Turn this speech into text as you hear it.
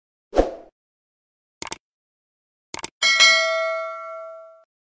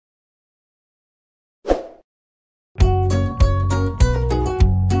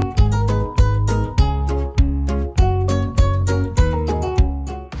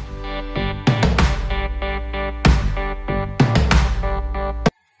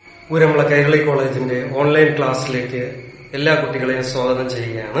ഊരംവിള കൈരളി കോളേജിന്റെ ഓൺലൈൻ ക്ലാസ്സിലേക്ക് എല്ലാ കുട്ടികളെയും സ്വാഗതം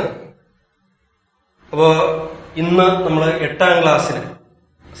ചെയ്യുകയാണ്. അപ്പോ ഇന്ന് നമ്മൾ 8ാം ക്ലാസ്സിന്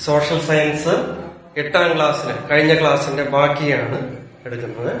സോഷ്യൽ സയൻസ് 8ാം ക്ലാസ്സിന് കഴിഞ്ഞ ക്ലാസ്സിന്റെ ബാക്കിയാണ്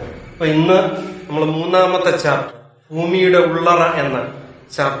എടുക്കുന്നത്. അപ്പൊ ഇന്ന് നമ്മൾ 3ാമത്തെ ചാപ്റ്റർ ഭൂമിയുടെ ഉള്ളറ എന്ന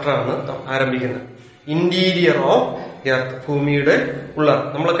ചാപ്റ്ററാണ് ആരംഭിക്കുന്നത്. ഇന്റീരിയർ ഓഫ് എർത്ത്, ഭൂമിയുടെ ഉള്ളറ.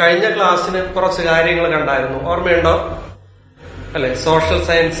 നമ്മൾ കഴിഞ്ഞ ക്ലാസ്സിന് കുറച്ച് കാര്യങ്ങൾ കണ്ടായിരുന്നു, ഓർമ്മയുണ്ടോ? അല്ലെ, സോഷ്യൽ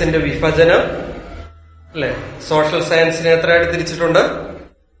സയൻസിന്റെ വിഭജനം അല്ലെ. സോഷ്യൽ സയൻസിനെ എത്രയായിട്ട് തിരിച്ചിട്ടുണ്ട്?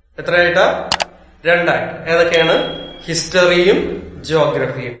 എത്രയായിട്ടാ? 2ആയിട്ട്. ഏതൊക്കെയാണ്? ഹിസ്റ്ററിയും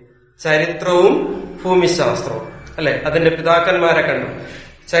ജിയോഗ്രഫിയും, ചരിത്രവും ഭൂമിശാസ്ത്രവും അല്ലെ. അതിന്റെ പിതാക്കന്മാരെ കണ്ടു.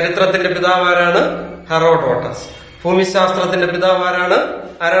 ചരിത്രത്തിന്റെ പിതാവ് ആരാണ്? ഹെറോഡോട്ടസ്. ഭൂമിശാസ്ത്രത്തിന്റെ പിതാവ്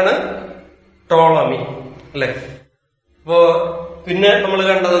ആരാണ്? ടോളമി അല്ലെ. അപ്പോ പിന്നെ നമ്മൾ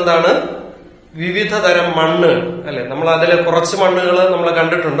കണ്ടത് എന്താണ്? വിവിധ തരം മണ്ണുകൾ അല്ലെ. നമ്മൾ അതിലെ കുറച്ച് മണ്ണുകൾ നമ്മൾ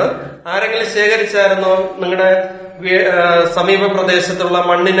കണ്ടിട്ടുണ്ട്. ആരെങ്കിലും ശേഖരിച്ചായിരുന്നോ? നിങ്ങളുടെ സമീപ പ്രദേശത്തുള്ള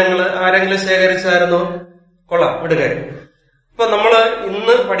മണ്ണിനങ്ങൾ ആരെങ്കിലും ശേഖരിച്ചായിരുന്നോ? കൊള്ളാം, വിടുക. അപ്പൊ നമ്മൾ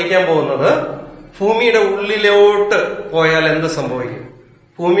ഇന്ന് പഠിക്കാൻ പോകുന്നത് ഭൂമിയുടെ ഉള്ളിലോട്ട് പോയാൽ എന്ത് സംഭവിക്കും,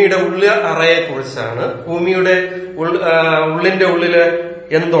 ഭൂമിയുടെ അറയെ കുറിച്ചാണ്. ഭൂമിയുടെ ഉള്ളിന്റെ ഉള്ളില്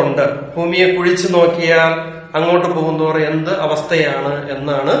എന്തുണ്ട്, ഭൂമിയെ കുഴിച്ചു നോക്കിയാൽ അങ്ങോട്ട് പോകുന്നവർ എന്ത് അവസ്ഥയാണ്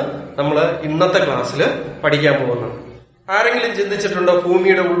എന്നാണ് നമ്മൾ ഇന്നത്തെ ക്ലാസ്സിൽ പഠിക്കാൻ പോകുന്നത്. ആരെങ്കിലും ചിന്തിച്ചിട്ടുണ്ടോ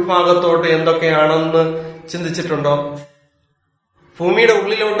ഭൂമിയുടെ ഉൾഭാഗത്തോട്ട് എന്തൊക്കെയാണെന്ന് ചിന്തിച്ചിട്ടുണ്ടോ? ഭൂമിയുടെ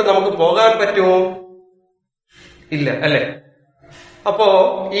ഉള്ളിലോട്ട് നമുക്ക് പോകാൻ പറ്റുമോ? ഇല്ല അല്ലെ. അപ്പോ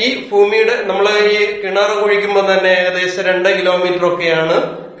ഈ ഭൂമിയുടെ നമ്മൾ ഈ കിണർ കുഴിക്കുമ്പോൾ തന്നെ ഏകദേശം 2 കിലോമീറ്റർ ഒക്കെയാണ്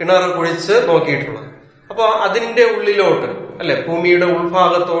കിണർ കുഴിച്ച് നോക്കിയിട്ടുള്ളത്. അപ്പൊ അതിന്റെ ഉള്ളിലോട്ട് അല്ലെ, ഭൂമിയുടെ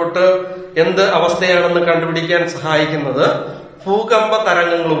ഉൾഭാഗത്തോട്ട് എന്ത് അവസ്ഥയാണെന്ന് കണ്ടുപിടിക്കാൻ സഹായിക്കുന്നത് ഭൂകമ്പ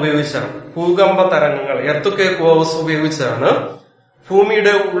തരംഗങ്ങൾ ഉപയോഗിച്ചാണ്. ഭൂകമ്പ തരംഗങ്ങൾ, എർത്തുക്വേക്ക് വേവ്സ് ഉപയോഗിച്ചാണ്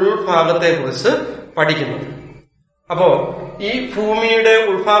ഭൂമിയുടെ ഉൾഭാഗത്തെ കുറിച്ച് പഠിക്കുന്നത്. അപ്പോ ഈ ഭൂമിയുടെ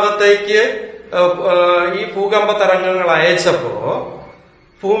ഉൾഭാഗത്തേക്ക് ഈ ഭൂകമ്പ തരംഗങ്ങൾ അയച്ചപ്പോ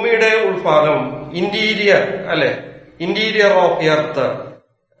ഭൂമിയുടെ ഉൾഭാഗം ഇന്റീരിയർ ഓഫ് എർത്ത്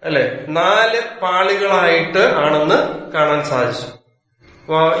അല്ലെ 4 പാളികളായിട്ട് ആണെന്ന് കാണാൻ സാധിച്ചു.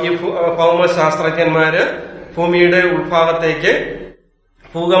 ഈ ഭൗമശാസ്ത്രജ്ഞന്മാര് ഭൂമിയുടെ ഉൾഭാഗത്തേക്ക്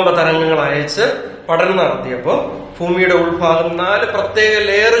ഭൂകമ്പ തരംഗങ്ങൾ അയച്ച് പഠനം നടത്തിയപ്പോ ഭൂമിയുടെ ഉൾഭാഗം 4 പ്രത്യേക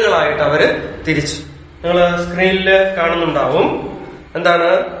ലെയറുകളായിട്ട് അവര് തിരിച്ചു. നിങ്ങൾ സ്ക്രീനിൽ കാണുന്നുണ്ടാവും. എന്താണ്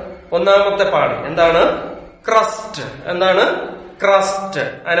ഒന്നാമത്തെ പാളി? എന്താണ്? ക്രസ്റ്റ്. എന്താണ് ക്രസ്റ്റ്?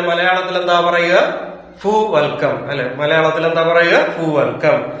 അതിന് മലയാളത്തിൽ എന്താ പറയുക? ഭൂവൽക്കം അല്ലെ. മലയാളത്തിൽ എന്താ പറയുക?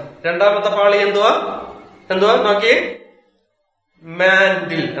 ഭൂവൽക്കം. രണ്ടാമത്തെ പാളി എന്തുവാ നോക്കിയേ?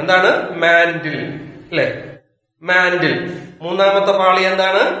 മാൻഡിൽ. എന്താണ്? മാൻഡിൽ അല്ലെ, മാൻഡിൽ. മൂന്നാമത്തെ പാളി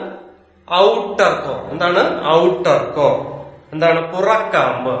എന്താണ്? Outer core. എന്താണ്? Outer core. എന്താണ്?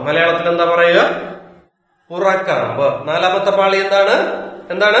 പുറക്കാമ്പ്. മലയാളത്തിൽ എന്താ പറയുക? പുറക്കാമ്പ്. നാലാമത്തെ പാളി എന്താണ്?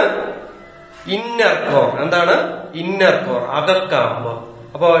 Inner core. എന്താണ്? Inner core, അകക്കാമ്പ്.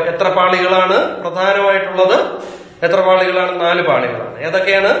 അപ്പോ എത്ര പാളികളാണ് പ്രധാനമായിട്ടുള്ളത്? എത്ര പാളികളാണ്? 4 പാളികളാണ്.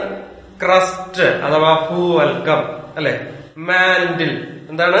 ഏതൊക്കെയാണ്? ക്രസ്റ്റ് അഥവാ ഭൂവൽക്കം അല്ലെ. മാൻഡിൽ.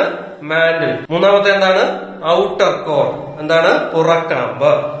 എന്താണ്? മാൻഡിൽ. മൂന്നാമത്തെ എന്താണ്? Outer core. എന്താണ്?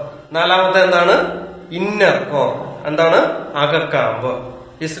 പുറക്കാമ്പ്. നാലാമത്തെ എന്താണ്? Inner core. എന്താണ്? അകക്കാമ്പ്.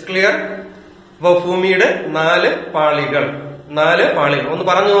 Is clear? അപ്പൊ ഭൂമിയുടെ 4 പാളികൾ. ഒന്ന്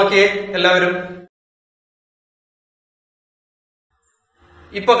പറഞ്ഞു നോക്കിയേ എല്ലാവരും.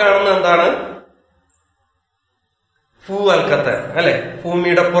 ഇപ്പൊ കാണുന്ന എന്താണ്? ഭൂവൽക്കത്തെ അല്ലെ,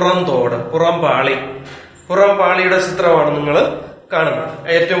 ഭൂമിയുടെ പുറംതോട്, പുറംപാളിയുടെ ചിത്രമാണ് നിങ്ങൾ കാണുന്നത്.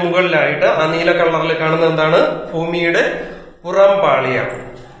 ഏറ്റവും മുകളിലായിട്ട് ആ നീല കളറിൽ കാണുന്നത് എന്താണ്? ഭൂമിയുടെ പുറംപാളിയാണ്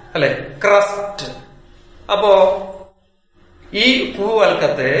അല്ലെ, ക്രസ്റ്റ്. അപ്പോ ഈ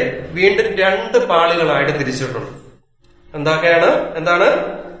ഭൂവൽക്കത്തെ വീണ്ടും 2 പാളികളായിട്ട് തിരിച്ചിട്ടുണ്ട്. എന്താണ്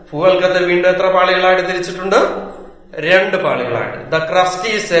ഭൂവൽക്കത്തെ വീണ്ടും എത്ര പാളികളായിട്ട് തിരിച്ചിട്ടുണ്ട്? 2 പാളികളായിട്ട്. The crest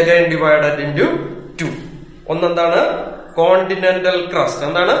is again divided into 2. ഒന്നെന്താണ്? Continental crest.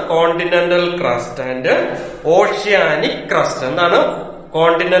 എന്താണ്? Continental crest and oceanic crest. എന്താണ്?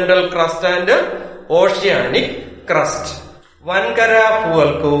 Continental crest and oceanic crest. വൻകര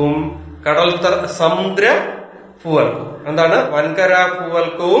ഭൂവൽക്കവും സമുദ്ര ഭൂവൽക്കവും. എന്താണ്? വൻകര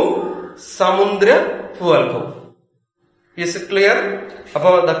ഭൂവൽക്കവും സമുദ്ര ഭൂവൽക്കവും. Is clear? അപ്പോ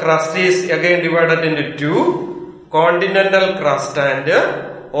the crest is again divided into 2, continental crest and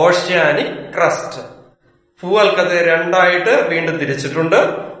oceanic crest. ഭൂവൽക്കത്തെ 2ആയിട്ട് വീണ്ടും തിരിച്ചിട്ടുണ്ട്.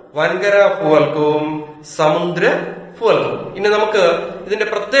 വൻകര ഭൂവൽക്കവും സമുദ്ര ഭൂവൽക്കവും. ഇനി നമുക്ക് ഇതിന്റെ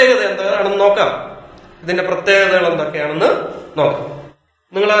പ്രത്യേകത എന്താണെന്ന് നോക്കാം. ഇതിന്റെ പ്രത്യേകതകൾ എന്തൊക്കെയാണെന്ന് നോക്കാം.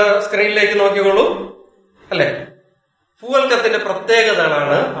 നിങ്ങൾ സ്ക്രീനിലേക്ക് നോക്കിക്കോളൂ അല്ലെ. ഭൂവൽക്കത്തിന്റെ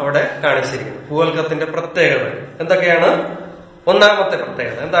പ്രത്യേകതകളാണ് അവിടെ കാണിച്ചിരിക്കുന്നത്. ഭൂവൽക്കത്തിന്റെ പ്രത്യേകത എന്തൊക്കെയാണ്? ഒന്നാമത്തെ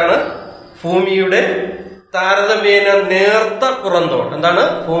പ്രത്യേകത എന്താണ്? ഭൂമിയുടെ താരതമ്യേന നേർത്ത പുറന്തോട്. എന്താണ്?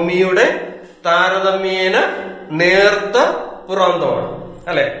 ഭൂമിയുടെ താരതമ്യേന നേർത്ത പുറന്തോട്,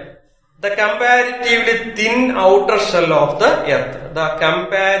 അല്ലെ? The comparatively thin outer shell of the earth. The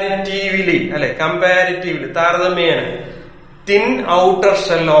comparatively, അല്ലെ, കമ്പാരിറ്റീവ്ലി താരതമ്യേന thin outer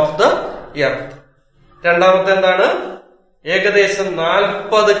shell of the earth. രണ്ടാമത്തെ എന്താണ്? ഏകദേശം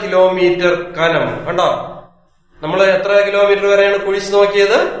 40 കിലോമീറ്റർ കനം. കണ്ടോ? നമ്മൾ എത്ര കിലോമീറ്റർ വരെയാണ് കുഴിച്ചു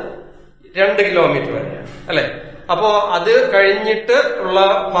നോക്കിയത്? 2 കിലോമീറ്റർ വരെയാണ്, അല്ലെ? അപ്പോ അത് കഴിഞ്ഞിട്ട് ഉള്ള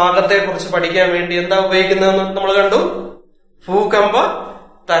ഭാഗത്തെ കുറിച്ച് പഠിക്കാൻ വേണ്ടി എന്താ ഉപയോഗിക്കുന്നതെന്ന് നമ്മൾ കണ്ടു. ഭൂകമ്പ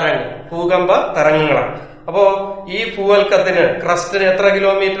തരംഗങ്ങളാണ്. അപ്പോ ഈ ഭൂവൽക്കത്തിന്, ക്രസ്റ്റിന് എത്ര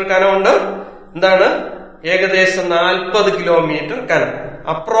കിലോമീറ്റർ കനമുണ്ട്? എന്താണ്? ഏകദേശം 40 കിലോമീറ്റർ കനം.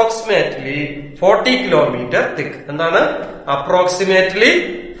 അപ്രോക്സിമേറ്റ്ലി 40 കിലോമീറ്റർ തിക്ക്. എന്താണ്? അപ്രോക്സിമേറ്റ്ലി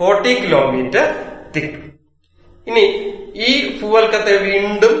 40 കിലോമീറ്റർ തിക്ക്. ഇനി ഈ ഭൂവൽക്കത്തെ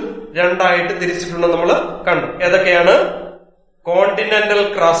വീണ്ടും രണ്ടായിട്ട് തിരിച്ചിട്ടുണ്ടെന്ന് നമ്മൾ കണ്ടു. ഏതൊക്കെയാണ്? Continental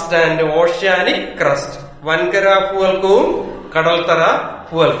crest and oceanic crest. വൻകര ഭൂവൽക്കവും കടൽത്തറ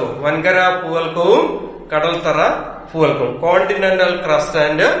ഭൂവൽക്കവും. വൻകര ഭൂവൽക്കവും കടൽത്തറ ഭൂവൽക്കവും. Continental crest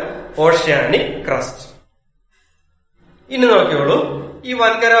and oceanic crest. ഇനി നോക്കിയോളൂ, ഈ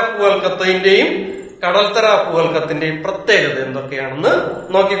വൻകര ഭൂവൽക്കത്തിന്റെയും കടൽത്തറ ഭൂവൽക്കത്തിന്റെയും പ്രത്യേകത എന്തൊക്കെയാണെന്ന്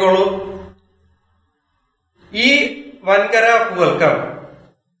നോക്കിക്കോളൂ. ഈ വൻകര ഭൂവൽക്കം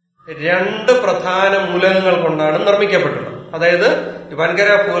 2 പ്രധാന മൂലകങ്ങൾ കൊണ്ടാണ് നിർമ്മിക്കപ്പെട്ടുള്ളത്. അതായത് വൻകര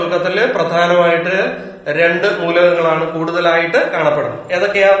ഭൂവൽക്കത്തില് പ്രധാനമായിട്ട് 2 മൂലകങ്ങളാണ് കൂടുതലായിട്ട് കാണപ്പെടുന്നത്.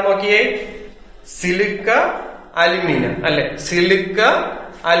 ഏതൊക്കെയാണെന്ന് നോക്കിയേ. സിലിക്ക, അലുമിനിയം, അല്ലെ? സിലിക്ക,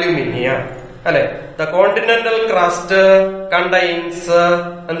 അലുമിനിയം, അല്ലെ? ദ കോണ്ടിനെന്റൽ ക്രസ്റ്റ് കണ്ടെയ്ൻസ്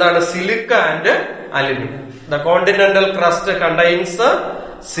എന്താണ്? Silica and aluminium. The continental crest contains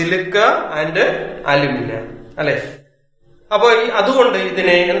silica and aluminium, അല്ലെ? അപ്പൊ അതുകൊണ്ട്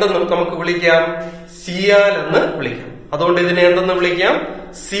ഇതിനെ എന്തെന്ന് നമുക്ക് വിളിക്കാം? സിയാൽ എന്ന് വിളിക്കാം. അതുകൊണ്ട് ഇതിനെ എന്തെന്ന് വിളിക്കാം?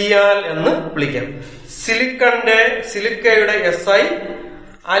 സിയാൽ എന്ന് വിളിക്കാം. സിലിക്കയുടെ SI,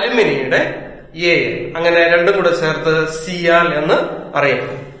 അലുമിനിയുടെ AL, അങ്ങനെ രണ്ടും കൂടെ ചേർത്ത് സിയാൽ എന്ന്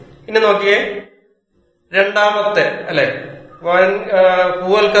അറിയപ്പെടും. ഇനി നോക്കിയേ, രണ്ടാമത്തെ, അല്ലെ,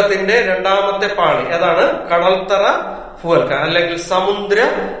 ഭൂവൽക്കത്തിന്റെ രണ്ടാമത്തെ പാളി ഏതാണ്? കടൽത്തറ ഭൂവൽക്കം അല്ലെങ്കിൽ സമുദ്ര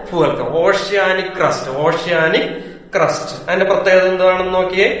ഭൂവൽക്കം. Oceanic crest. Oceanic crest. അതിന്റെ പ്രത്യേകത എന്താണെന്ന്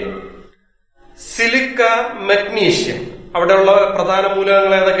നോക്കിയേ. Silica, magnesium. അവിടെയുള്ള പ്രധാന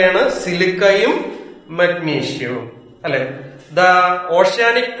മൂലകങ്ങൾ ഏതൊക്കെയാണ്? സിലിക്കയും മഗ്നീഷ്യവും, അല്ലെ? The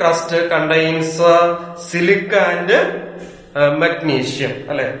oceanic crest contains silica and magnesium,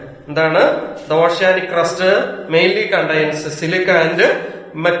 അല്ലെ? എന്താണ്? The oceanic crest mainly contains silica and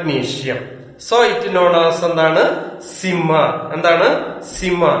magnesium. So it known as എന്താണ്? സിമ. എന്താണ്?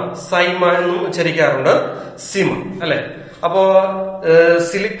 സിമ. സൈമ എന്നും ഉച്ചരിക്കാറുണ്ട്. സിമ, അല്ലെ? അപ്പോ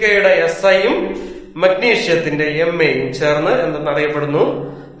സിലിക്കയുടെ SIയും മഗ്നീഷ്യത്തിന്റെ MAയും ചേർന്ന് എന്തെന്നറിയപ്പെടുന്നു?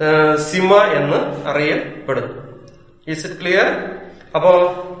 സിമ എന്ന് അറിയപ്പെടുന്നു. Is it clear? അപ്പോ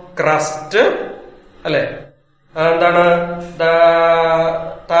ക്രസ്റ്റ്, അല്ലെ, എന്താണ്?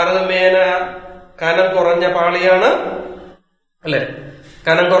 താരതമ്യേന കനം കുറഞ്ഞ പാളിയാണ്, അല്ലെ?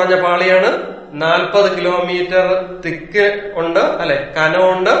 കനം കുറഞ്ഞ പാളിയാണ്. 40 കിലോമീറ്റർ തിക്ക് ഉണ്ട്, അല്ലെ?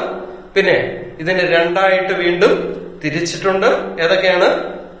 കനമുണ്ട്. പിന്നെ ഇതിനെ രണ്ടായിട്ട് വീണ്ടും തിരിച്ചിട്ടുണ്ട്. ഏതൊക്കെയാണ്?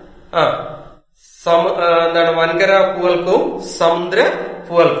 എന്താണ്? വൻകര ഭൂവൽക്കവും സമുദ്ര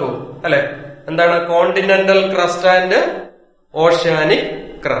ഭൂവൽക്കവും, അല്ലെ? എന്താണ്? Continental crest and oceanic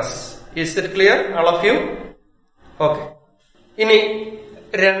crest. Is it clear all of U? Okay. ഇനി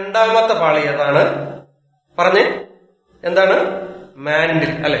രണ്ടാമത്തെ പാളി ഏതാണ്? പറഞ്ഞേ. എന്താണ്?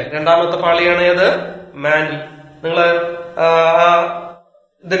 മാൻഡിൽ, അല്ലെ? രണ്ടാമത്തെ പാളിയാണ് ഏത്? മാൻഡിൽ. നിങ്ങള്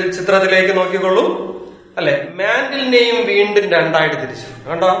ഇതിൽ ചിത്രത്തിലേക്ക് നോക്കിക്കൊള്ളൂ, അല്ലെ? മാൻഡിലിനെയും വീണ്ടും രണ്ടായിട്ട് തിരിച്ചു.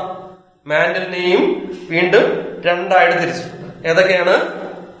 കണ്ടോ? മാൻഡിലിനെയും വീണ്ടും രണ്ടായിട്ട് തിരിച്ചു. ഏതൊക്കെയാണ്?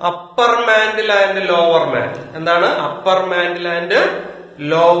 Upper mantle and lower mantle. എന്താണ്? Upper mantle and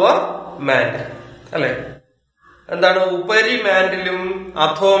lower mantle, അല്ലെ? എന്താണ്? ഉപരി മാൻഡിലും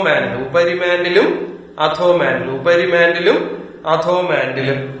അധോ മാൻഡിലും. ഉപരി മാൻഡിലും അധോ മാൻഡിലും. ഉപരി മാൻഡിലും അധോ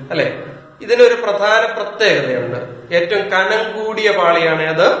മാൻഡിലും, അല്ലെ? ഇതിനൊരു പ്രധാന പ്രത്യേകതയുണ്ട്. ഏറ്റവും കനം കൂടിയ പാളിയാണ്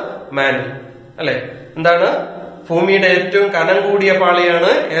ഏത്? മാൻഡിൽ, അല്ലെ? എന്താണ്? ഭൂമിയുടെ ഏറ്റവും കനം കൂടിയ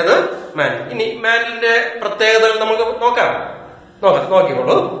പാളിയാണ് ഏത്? മാൻഡിൽ. ഇനി മാൻഡിലിന്റെ പ്രത്യേകതകൾ നമുക്ക്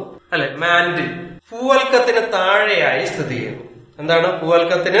നോക്കിക്കോളൂ, അല്ലെ? മാൻഡിൽ ഭൂവൽക്കത്തിന് താഴെയായി സ്ഥിതി ചെയ്യുന്നു. എന്താണ്?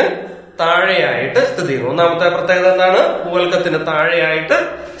 ഭൂവൽക്കത്തിന് താഴെയായിട്ട് സ്ഥിതി ചെയ്യുന്നു. ഒന്നാമത്തെ പ്രത്യേകത എന്താണ്? ഭൂവൽക്കത്തിന് താഴെയായിട്ട്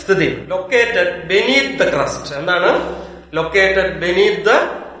സ്ഥിതി ചെയ്യുന്നു. Located beneath the crest. എന്താണ്? Located beneath the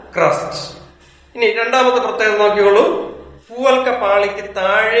crest. ഇനി രണ്ടാമത്തെ പ്രത്യേകത നോക്കിക്കോളൂ. ഭൂവൽക്ക പാളിക്ക്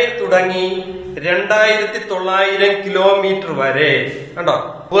താഴെ തുടങ്ങി 2900 കിലോമീറ്റർ വരെ. കണ്ടോ,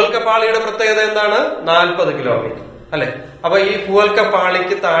 ഭൂവൽക്ക പാളിയുടെ പ്രത്യേകത എന്താണ്? 40 കിലോമീറ്റർ അല്ലെ. അപ്പൊ ഈ ഭൂവൽക്ക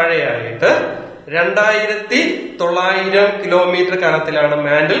പാളിക്ക് താഴെയായിട്ട് 2900 കിലോമീറ്റർ കനത്തിലാണ്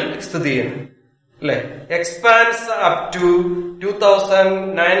മാന്റിൽ സ്ഥിതി ചെയ്യുന്നത് അല്ലെ. Expanse up to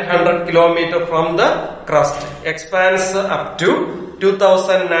 2900 kilometre from the crest. Expanse up to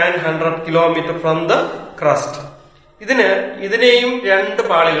 2900 kilometre from the crest. ഇതിനെയും 2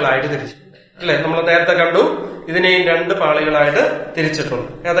 പാളികളായിട്ട് തിരിച്ചിട്ടുണ്ട് അല്ലെ. നമ്മൾ നേരത്തെ കണ്ടു, ഇതിനെയും 2 പാളികളായിട്ട് തിരിച്ചിട്ടുണ്ട്.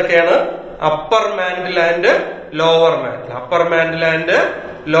 ഏതൊക്കെയാണ്? Upper mantle and lower mantle. Upper mantle and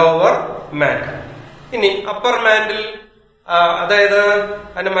lower mantle. ഇനി അപ്പർ മാന്റിൽ, അതായത്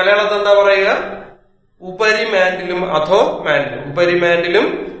അതിന്റെ മലയാളത്തിൽ എന്താ പറയുക? ഉപരി മാന്റിലും അധോ മാന്റിലും. ഉപരി മാന്റിലും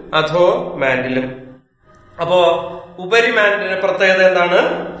അധോ മാന്റിലും. അപ്പോ ഉപരി മാന്റിന്റെ പ്രത്യേകത എന്താണ്?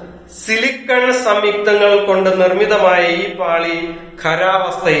 സിലിക്കൺ സംയുക്തങ്ങൾ കൊണ്ട് നിർമ്മിതമായ ഈ പാളി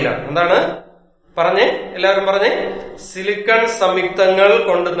ഖരാവസ്ഥയിലാണ്. എന്താണ് പറഞ്ഞേ? എല്ലാവരും പറഞ്ഞേ. സിലിക്കൺ സംയുക്തങ്ങൾ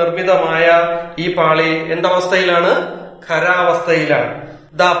കൊണ്ട് നിർമ്മിതമായ ഈ പാളി എന്തവസ്ഥയിലാണ്? ഖരാവസ്ഥയിലാണ്.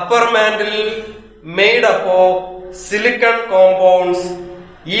 The upper mantle made up of silicon compounds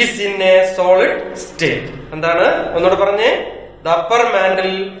is in A solid state. എന്താണ്? ഒന്നുകൂടെ പറഞ്ഞേ. The upper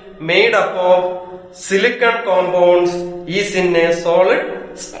mantle made up of silicon compounds is in A solid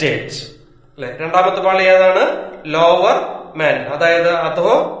state അല്ലെ. രണ്ടാമത്തെ പാളി ഏതാണ്? ലോവർ മാന്റിൽ, അതായത്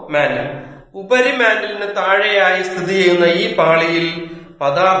അധോ മാന്റിൽ. ഉപരി മാന്റിലിന് താഴെയായി സ്ഥിതി ചെയ്യുന്ന ഈ പാളിയിൽ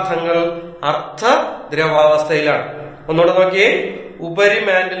പദാർത്ഥങ്ങൾ അർദ്ധ ദ്രവാവസ്ഥയിലാണ്. ഒന്നുകൂടെ നോക്കിയേ. ഉപരി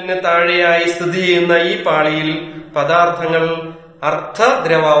മാന്റിലിന് താഴെയായി സ്ഥിതി ചെയ്യുന്ന ഈ പാളിയിൽ പദാർത്ഥങ്ങൾ അർദ്ധ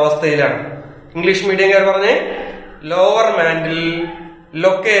ദ്രവാവസ്ഥയിലാണ്. ഇംഗ്ലീഷ് മീഡിയംകാർ പറഞ്ഞേ. Lower mantle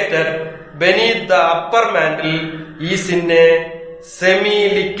located beneath the upper mantle is in a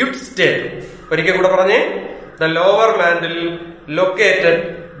semi-liquid state. ഒരിക്കൽ കൂടെ പറഞ്ഞേ. The lower mantle located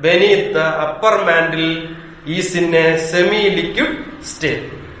beneath the upper mantle is in a semi-liquid state.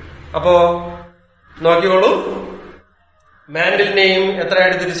 അപ്പോ നോക്കിക്കോളൂ, മാന്റിലിനെയും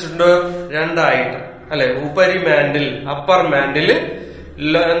എത്രയായിട്ട് തിരിച്ചിട്ടുണ്ട്? 2 ആയിട്ട് അല്ലെ. ഉപരി മാന്റിൽ, അപ്പർ മാന്റിൽ,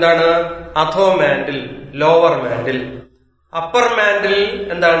 എന്താണ്? അധോ mantle, lower mantle. Upper mantle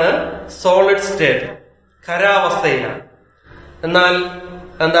എന്താണ്? Solid state, ഖരാവസ്ഥയിലാണ്. എന്നാൽ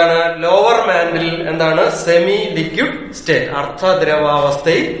എന്താണ്? ലോവർ മാന്റിൽ എന്താണ്? സെമി ലിക്വിഡ് സ്റ്റേറ്റ്,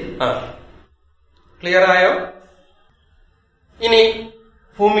 അർദ്ധദ്രവാവസ്ഥയിൽ ആണ്. ക്ലിയർ ആയോ? ഇനി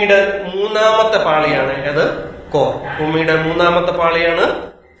ഭൂമിയുടെ 3ാമത്തെ പാളിയാണ് ഏത്? കോർ. ഭൂമിയുടെ 3ാമത്തെ പാളിയാണ്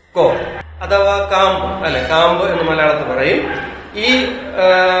കോർ, അഥവാ കാമ്പ് അല്ലെ. കാമ്പ് എന്ന് മലയാളത്തിൽ പറയും. ഈ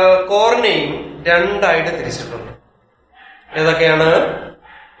കോറിനെയും 2 ആയിട്ട് തിരിച്ചിട്ടുണ്ട്. ഏതൊക്കെയാണ്?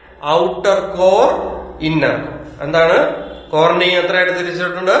 Outer core, inner core. എന്താണ്? കോറിനെയും എത്രയായിട്ട്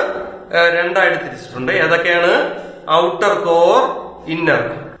തിരിച്ചിട്ടുണ്ട്? 2 ആയിട്ട് തിരിച്ചിട്ടുണ്ട്. ഏതൊക്കെയാണ്? Outer core, inner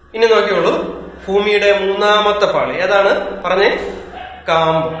core. ഇനി നോക്കിയോളൂ, ഭൂമിയുടെ 3ാമത്തെ പാളി ഏതാണ്? പറഞ്ഞേ.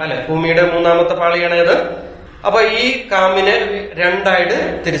 കാമ്പ് അല്ലെ. ഭൂമിയുടെ 3ാമത്തെ പാളിയാണ് ഏത്? അപ്പൊ ഈ കാമ്പിനെ 2 ആയിട്ട്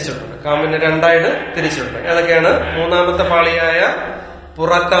തിരിച്ചിട്ടുണ്ട്. കാമ്പിനെ 2 ആയിട്ട് തിരിച്ചിട്ടുണ്ട്. ഏതൊക്കെയാണ്? 3ാമത്തെ പാളിയായ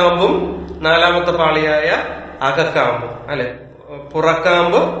പുറക്കാമ്പും 4ാമത്തെ പാളിയായ അകക്കാമ്പ് അല്ലെ.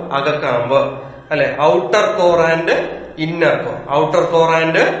 പുറക്കാമ്പ്, അകക്കാമ്പ് അല്ലെ. Outer core and inner core. Outer core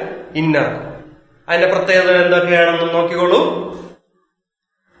and inner core. അതിന്റെ പ്രത്യേകത എന്തൊക്കെയാണെന്ന് നോക്കിക്കോളൂ.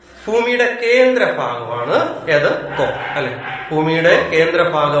 ഭൂമിയുടെ കേന്ദ്ര ഭാഗമാണ് ഏത്? കോർ അല്ലെ. ഭൂമിയുടെ കേന്ദ്ര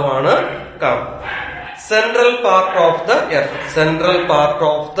ഭാഗമാണ് കാമ്പ്. Central part of the earth. Central part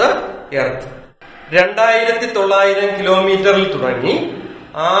of the earth 2900 കിലോമീറ്ററിൽ തുടങ്ങി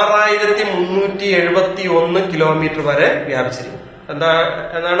 6371 കിലോമീറ്റർ വരെ വ്യാപിച്ചിരിക്കും.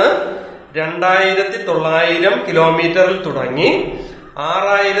 എന്താണ്? 2900 കിലോമീറ്ററിൽ തുടങ്ങി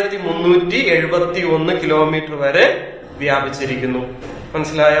 6371 കിലോമീറ്റർ വരെ വ്യാപിച്ചിരിക്കുന്നു.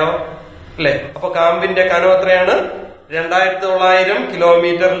 മനസ്സിലായോ അല്ലെ? അപ്പൊ കാമ്പിന്റെ കനം എത്രയാണ്? 2900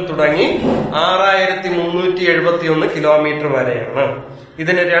 കിലോമീറ്ററിൽ തുടങ്ങി 6371 കിലോമീറ്റർ വരെയാണ്.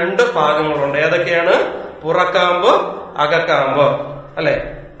 ഇതിന് 2 ഭാഗങ്ങളുണ്ട്. ഏതൊക്കെയാണ്? പുറക്കാമ്പ്, അകക്കാമ്പ് അല്ലെ.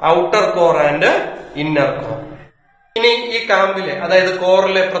 Outer core and inner core. ഇനി ഈ കാമ്പിലെ, അതായത്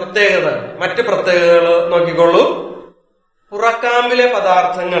കോറിലെ പ്രത്യേകത, മറ്റ് പ്രത്യേകതകൾ നോക്കിക്കോളൂ. പുറക്കാമ്പിലെ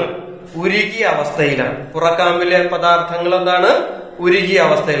പദാർത്ഥങ്ങൾ ഉരുകിയ അവസ്ഥയിലാണ്. പുറക്കാമ്പിലെ പദാർത്ഥങ്ങൾ എന്താണ്? ഉരുകിയ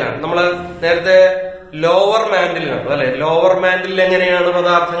അവസ്ഥയിലാണ്. നമ്മള് നേരത്തെ ലോവർ മാന്റിൽ കണ്ടു അല്ലെ. ലോവർ മാന്റിൽ എങ്ങനെയാണ്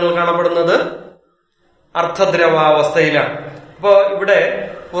പദാർത്ഥങ്ങൾ കാണപ്പെടുന്നത്? അർദ്ധദ്രവാവസ്ഥയിലാണ്. അപ്പോ ഇവിടെ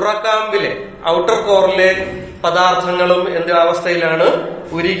പുറക്കാമ്പിലെ, ഔട്ടർ കോറിലെ പദാർത്ഥങ്ങളും എന്ത് അവസ്ഥയിലാണ്?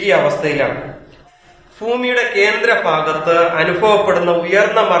 ഉരുകിയ അവസ്ഥയിലാണ്. ഭൂമിയുടെ കേന്ദ്ര ഭാഗത്ത് അനുഭവപ്പെടുന്ന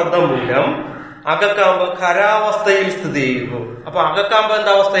ഉയർന്ന മർദ്ദം മൂലം അകക്കാമ്പ് ഖരാവസ്ഥയിൽ സ്ഥിതി ചെയ്യുന്നു. അപ്പൊ അകക്കാമ്പ്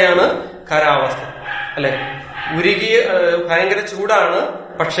എന്താ അവസ്ഥയാണ്? ഖരാവസ്ഥ അല്ലെ. ഉരുകിയ ഭയങ്കര ചൂടാണ്,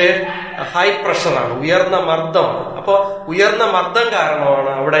 പക്ഷേ ഹൈ പ്രഷറാണ്, ഉയർന്ന മർദ്ദമാണ്. അപ്പോ ഉയർന്ന മർദ്ദം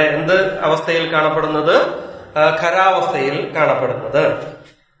കാരണമാണ് അവിടെ എന്ത് അവസ്ഥയിൽ കാണപ്പെടുന്നത്? ഖരാവസ്ഥയിൽ കാണപ്പെടുന്നത്.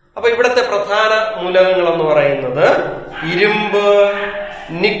 അപ്പൊ ഇവിടത്തെ പ്രധാന മൂലകങ്ങൾ എന്ന് പറയുന്നത് ഇരുമ്പ്,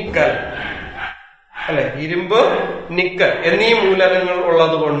 നിക്കൽ, അല്ലെ, ഇരുമ്പ്, നിക്കൽ എന്നീ മൂലകങ്ങൾ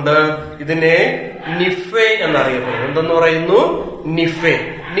ഉള്ളത് കൊണ്ട് ഇതിനെ നിഫെ എന്നറിയപ്പെടുന്നു. എന്തെന്ന് പറയുന്നു? നിഫെ.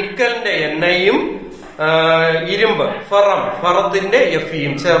 നിക്കലിന്റെ എണ്ണയും ഇരുമ്പ് ഫറത്തിന്റെ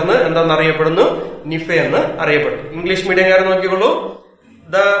എഫിയും ചേർന്ന് എന്തെന്നറിയപ്പെടുന്നു? നിഫെ എന്ന് അറിയപ്പെടുന്നു. ഇംഗ്ലീഷ് മീഡിയംകാരെ നോക്കിക്കോളൂ.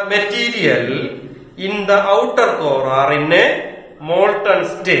 The material in the outer core are in A molten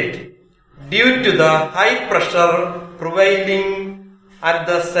state due to the high pressure prevailing at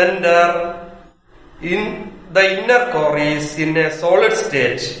the center. In the inner core is in a solid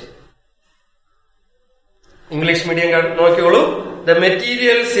state. English medium നോക്കിയോളൂ. The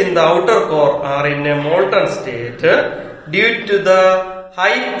materials in the outer core are in a molten state due to the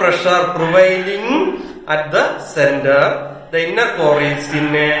high pressure prevailing at the center. The inner core is in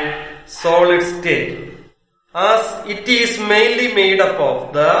a solid state. As it is mainly made up of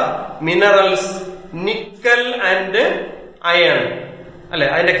the minerals nickel and iron. അല്ലെ,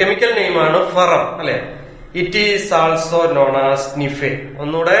 അതിന്റെ chemical name ആണ് ഫറം. അല്ലെ, it is also known as നിഫെ.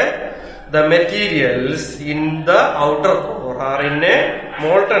 ഒന്നുകൂടെ, the materials in the outer core are in A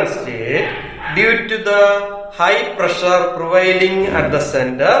molten state due to the high pressure prevailing at the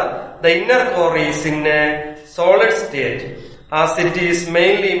centre. The inner core is in A solid state as it is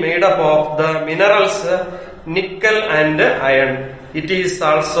mainly made up of the minerals nickel and iron. It is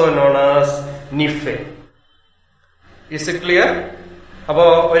also known as Nife. Is it clear? അപ്പോ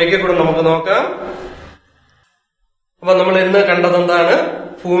ഒരിക്കൽ കൂടെ നമുക്ക് നോക്കാം. അപ്പൊ നമ്മൾ ഇന്ന് കണ്ടത് എന്താണ്?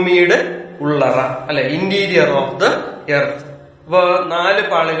 ഭൂമിയുടെ ഉള്ളറ, അല്ലെ, ഇന്റീരിയർ ഓഫ് ദ എർത്ത്. അപ്പൊ 4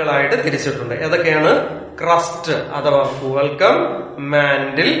 പാളികളായിട്ട് തിരിച്ചിട്ടുണ്ട്. ഏതൊക്കെയാണ്? ക്രസ്റ്റ് അഥവാ ഭൂവൽക്കം,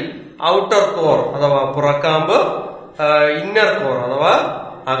 മാൻഡിൽ, ഔട്ടർ കോർ അഥവാ പുറക്കാമ്പ്, ഇന്നർ കോർ അഥവാ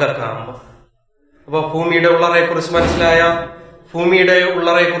അകക്കാമ്പ്. അപ്പൊ ഭൂമിയുടെ ഉള്ളറയെ കുറിച്ച് മനസ്സിലായ? ഭൂമിയുടെ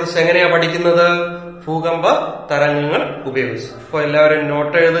ഉള്ളറയെ കുറിച്ച് എങ്ങനെയാ പഠിക്കുന്നത്? ഭൂകമ്പ തരംഗങ്ങൾ ഉപയോഗിച്ച്. അപ്പൊ എല്ലാവരും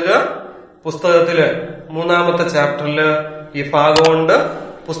നോട്ട് എഴുതുക. പുസ്തകത്തില് 3-ാമത്തെ ചാപ്റ്ററില് ഈ ഭാഗമുണ്ട്.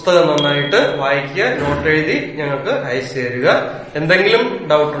 പുസ്തകം നന്നായിട്ട് വായിക്കുക, നോട്ട് എഴുതി ഞങ്ങൾക്ക് അയച്ചു തരിക. എന്തെങ്കിലും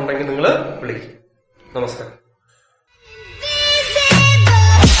ഡൗട്ട് ഉണ്ടെങ്കിൽ നിങ്ങൾ വിളിക്കുക. നമസ്കാരം.